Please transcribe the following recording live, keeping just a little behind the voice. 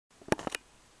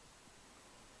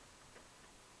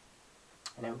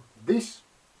Hello. This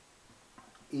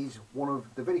is one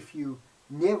of the very few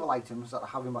naval items that I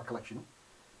have in my collection.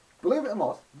 Believe it or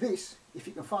not, this, if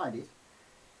you can find it,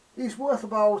 is worth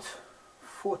about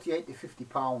 48 to 50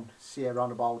 pound, say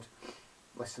around about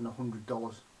less than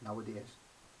 $100 nowadays.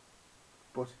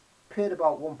 But paid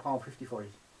about £1.50 for it,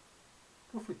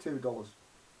 roughly $2,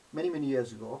 many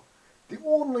years ago. The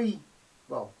only,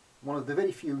 well, one of the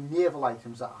very few naval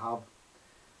items that I have.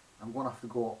 I'm going to have to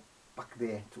go back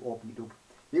there to open it up.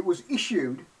 It was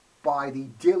issued by the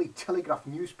Daily Telegraph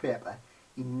newspaper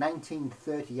in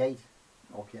 1938.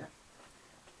 Okay,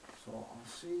 so I'll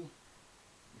see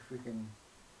if we can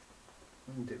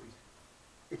undo it.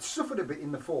 It suffered a bit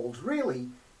in the folds. Really,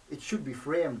 it should be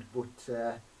framed, but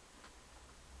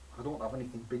I don't have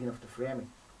anything big enough to frame it.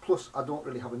 Plus, I don't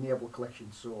really have a naval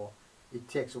collection, so it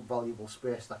takes up valuable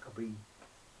space that could be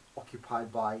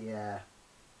occupied by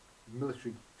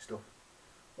military stuff.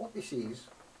 What this is,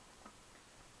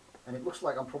 and it looks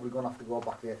like I'm probably going to have to go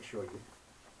back there to show you,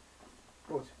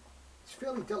 but it's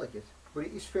fairly delicate, but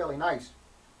it is fairly nice.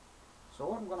 So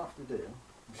what I'm going to have to do,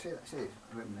 see this, wait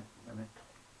a minute.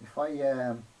 If I,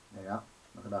 there you are,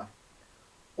 look at that.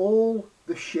 All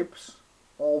the ships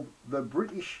of the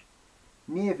British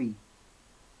Navy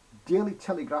Daily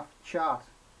Telegraph chart,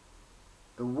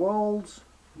 the world's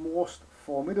most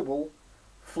formidable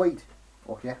fleet.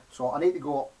 Okay, so I need to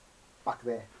go back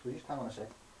there, so just hang on a sec.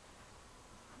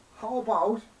 How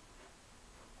about,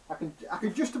 I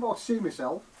can just about see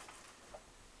myself.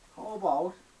 How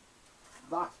about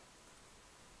that?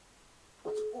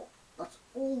 That's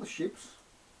all the ships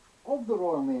of the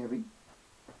Royal Navy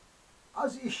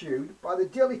as issued by the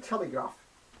Daily Telegraph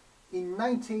in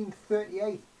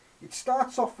 1938. It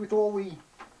starts off with all the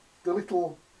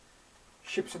little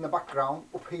ships in the background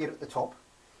up here at the top,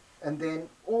 and then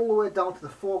all the way down to the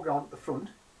foreground at the front.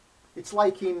 It's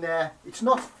like in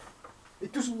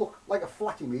it doesn't look like a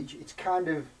flat image, it's kind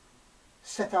of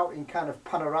set out in kind of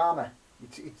panorama.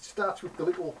 It starts with the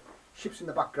little ships in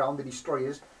the background, the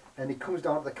destroyers, and it comes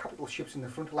down to the capital ships in the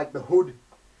front, like the Hood,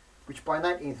 which by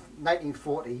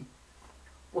 1940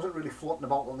 wasn't really floating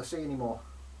about on the sea anymore.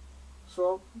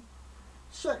 So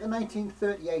circa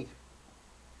 1938.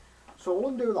 So we'll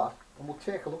undo that and we'll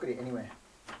take a look at it anyway.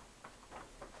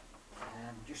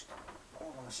 Just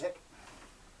hold on a sec.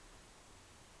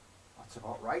 That's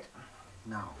about right.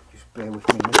 Now, just bear with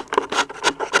me.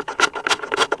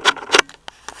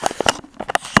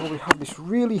 So we have this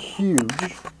really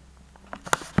huge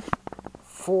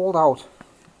fold out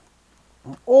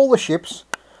on all the ships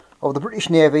of the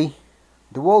British Navy,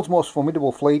 the world's most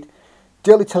formidable fleet,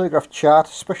 Daily Telegraph chart,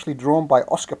 specially drawn by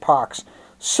OSKAR Parks,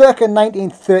 circa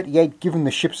 1938, given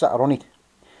the ships that are on it.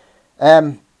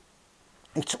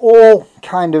 It's all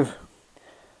kind of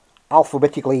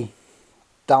alphabetically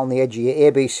down the edge here,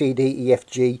 A, B, C, D, E, F,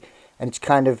 G, and it's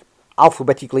kind of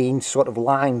alphabetically in sort of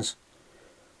lines.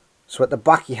 So at the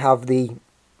back you have the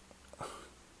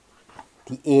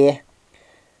A.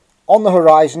 On the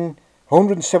horizon,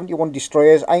 171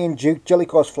 destroyers, Iron Duke,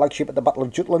 Jellicoe's flagship at the Battle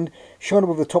of Jutland, shown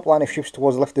above the top line of ships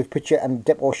towards the left of the picture, and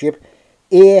depot ship.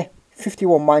 A,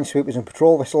 51 minesweepers and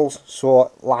patrol vessels,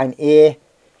 so line A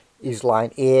is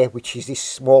line A, which is this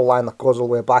small line that goes all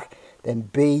the way back. Then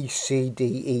B, C,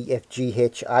 D, E, F, G,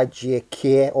 H, I, J,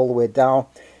 K, all the way down.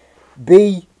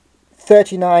 B,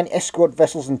 39 escort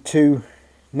vessels and 2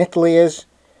 netlayers.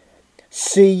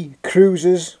 C,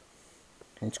 cruisers,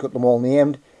 and it's got them all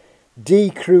named.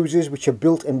 D, cruisers, which are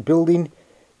built and building.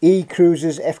 E,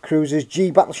 cruisers, F, cruisers.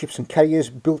 G, battleships and carriers,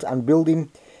 built and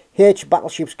building. H,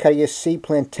 battleships, carriers,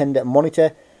 seaplane, tender and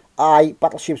monitor. I,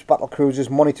 battleships, battle cruisers,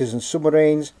 monitors and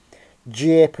submarines.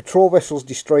 J, patrol vessels,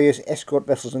 destroyers, escort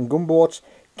vessels and gunboats.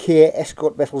 K,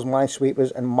 escort vessels,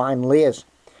 minesweepers and mine layers.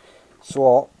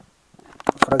 So,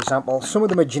 for example, some of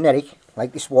them are generic,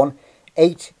 like this one.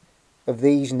 8 of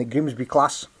these in the Grimsby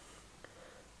class.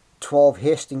 12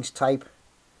 Hastings type.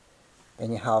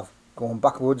 Then you have, going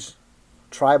backwards,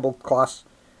 Tribal class.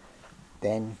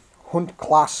 Then Hunt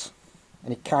class.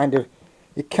 And it kind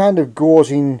of goes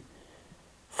in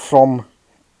from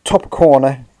top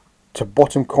corner to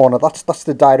bottom corner. That's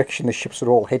the direction the ships are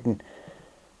all heading,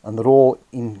 and they're all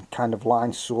in kind of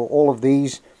lines. So all of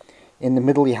these in the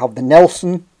middle, you have the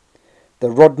Nelson, the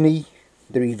Rodney,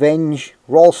 the Revenge,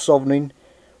 Royal Sovereign,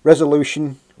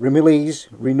 Resolution, Ramillies,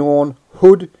 Renown,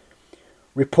 Hood,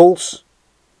 Repulse,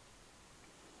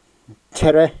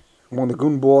 Terror, one of the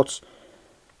gunboats,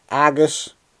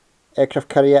 Argus, aircraft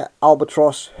carrier,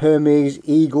 Albatross, Hermes,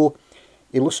 Eagle,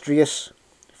 Illustrious,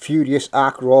 Furious,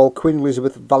 Ark Royal, Queen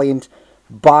Elizabeth, Valiant,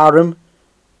 Barham,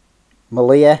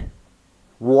 Malaya,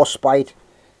 Warspite.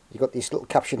 You've got this little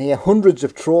caption here, hundreds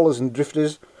of trawlers and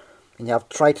drifters, and you have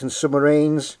Triton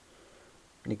submarines,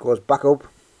 and it goes back up.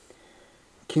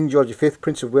 King George V,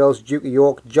 Prince of Wales, Duke of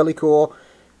York, Jellicoe,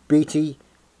 Beatty,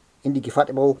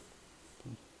 Indefatigable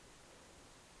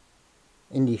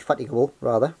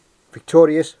rather,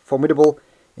 Victorious, Formidable,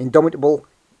 Indomitable,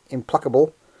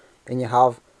 Implacable. Then you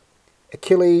have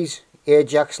Achilles,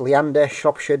 Ajax, Leander,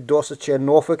 Shropshire, Dorsetshire,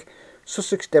 Norfolk,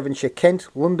 Sussex, Devonshire, Kent,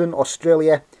 London,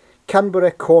 Australia,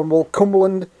 Canberra, Cornwall,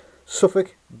 Cumberland,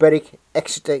 Suffolk, Berwick,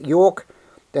 Exeter, York,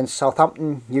 then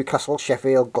Southampton, Newcastle,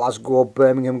 Sheffield, Glasgow,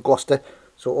 Birmingham, Gloucester,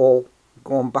 so all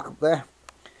going back up there.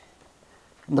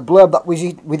 And the blurb that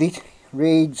with it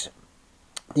reads,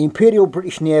 "The Imperial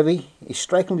British Navy is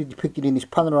strikingly depicted in this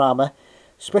panorama,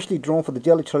 specially drawn for the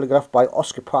Daily Telegraph by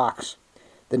Oscar Parks,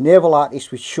 the naval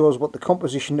artist, which shows what the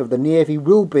composition of the Navy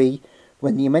will be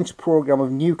when the immense programme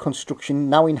of new construction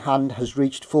now in hand has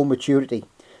reached full maturity."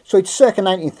 So it's circa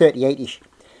 1938-ish.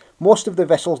 Most of the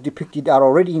vessels depicted are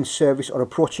already in service or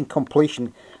approaching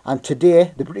completion, and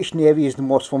today the British Navy is the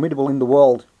most formidable in the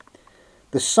world.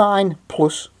 The sign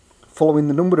plus following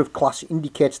the number of class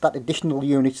indicates that additional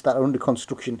units that are under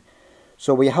construction.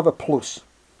 So we have a plus.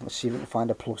 Let's see if we can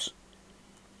find a plus.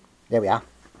 There we are.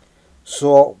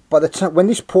 So by the time when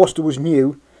this poster was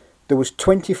new, there was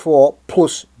 24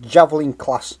 plus Javelin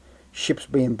class ships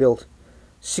being built,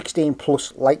 16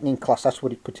 plus Lightning class. That's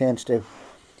what it pertains to.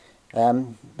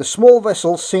 The small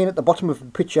vessels seen at the bottom of the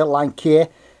picture, line K, are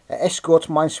escorts,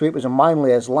 minesweepers and mine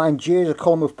layers. Line J is a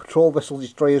column of patrol vessel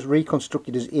destroyers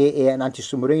reconstructed as AA and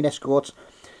anti-submarine escorts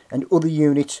and other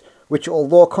units which,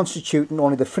 although constituting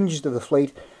only the fringes of the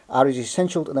fleet, are as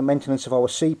essential to the maintenance of our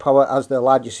sea power as their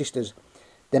larger sisters.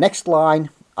 The next line,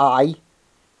 I,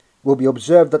 will be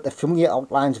observed that the familiar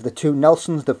outlines of the two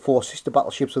Nelsons, the four sister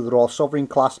battleships of the Royal Sovereign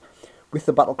class, with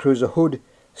the battlecruiser Hood,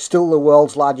 still the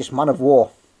world's largest man of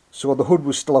war. So the Hood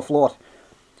was still afloat,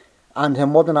 and her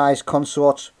modernised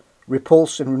consorts,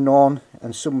 Repulse and Renown,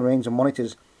 and submarines and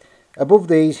monitors. Above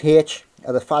these, H,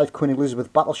 are the 5 Queen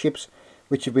Elizabeth battleships,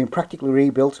 which have been practically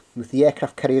rebuilt, with the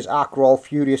aircraft carriers Ark Royal,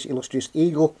 Furious, Illustrious,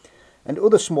 Eagle, and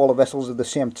other smaller vessels of the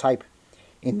same type.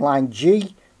 In line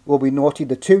G will be noted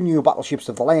the 2 new battleships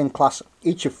of the Lion class,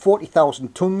 each of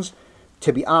 40,000 tons,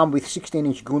 to be armed with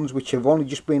 16-inch guns which have only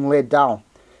just been laid down.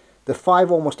 The 5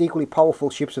 almost equally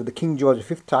powerful ships of the King George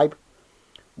V type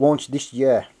launched this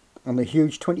year, and the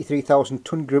huge 23,000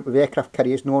 ton group of aircraft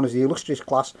carriers known as the Illustrious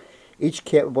class, each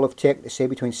capable of taking to sea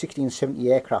between 60 and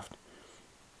 70 aircraft.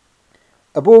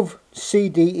 Above C,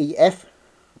 D, E, F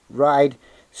ride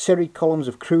serried columns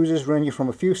of cruisers ranging from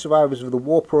a few survivors of the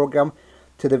war programme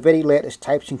to the very latest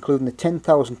types, including the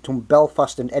 10,000 ton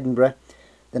Belfast and Edinburgh,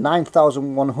 the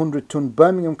 9,100 ton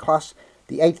Birmingham class,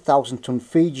 the 8,000 ton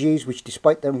Fijis, which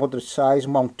despite their moderate size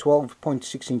mount 12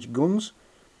 6-inch guns,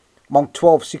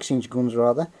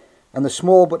 and the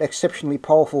small but exceptionally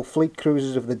powerful fleet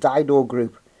cruisers of the Dido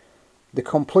group. The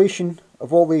completion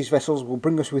of all these vessels will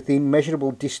bring us within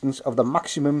measurable distance of the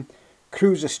maximum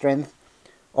cruiser strength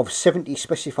of 70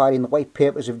 specified in the white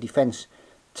papers of defence,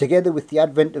 together with the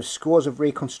advent of scores of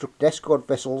reconstructed escort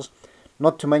vessels,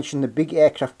 not to mention the big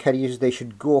aircraft carriers. They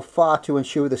should go far to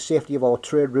ensure the safety of our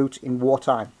trade routes in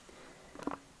wartime.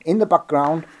 In the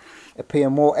background appear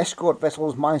more escort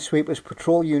vessels, minesweepers,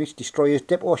 patrol units, destroyers,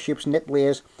 depot ships, net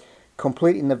layers,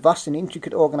 completing the vast and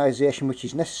intricate organisation which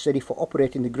is necessary for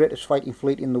operating the greatest fighting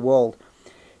fleet in the world.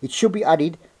 It should be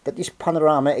added that this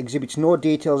panorama exhibits no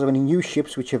details of any new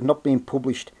ships which have not been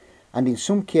published, and in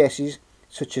some cases,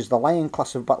 such as the Lion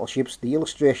class of battleships, the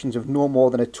illustrations have no more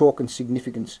than a token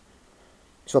significance.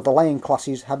 So the Lion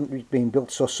classes hadn't been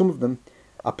built, so some of them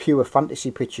are pure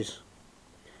fantasy pictures.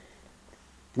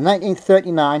 The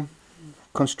 1939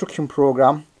 construction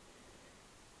programme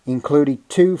included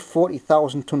 2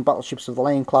 40,000 ton battleships of the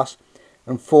Lion class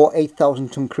and 4 8,000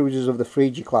 ton cruisers of the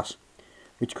Frigi class,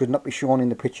 which could not be shown in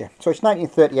the picture. So it's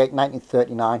 1938,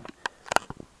 1939.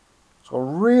 So a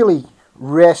really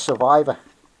rare survivor,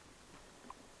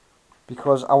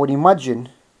 because I would imagine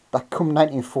that come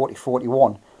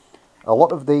 1940-41, a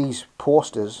lot of these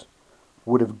posters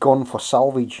would have gone for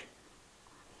salvage,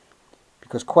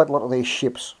 because quite a lot of these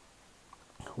ships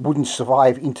wouldn't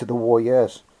survive into the war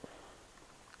years.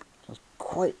 So it's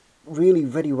quite really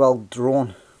very well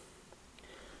drawn.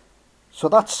 So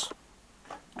that's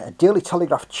a Daily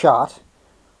Telegraph chart,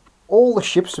 all the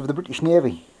ships of the British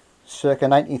Navy circa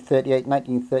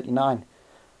 1938-1939,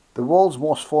 the world's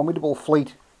most formidable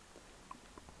fleet.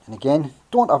 And again,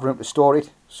 don't have room to store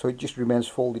it, so it just remains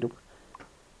folded up.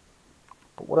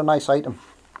 But what a nice item.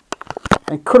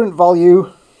 And current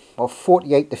value of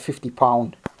 £48 to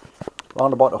 £50,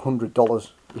 around about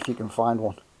 $100 if you can find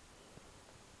one.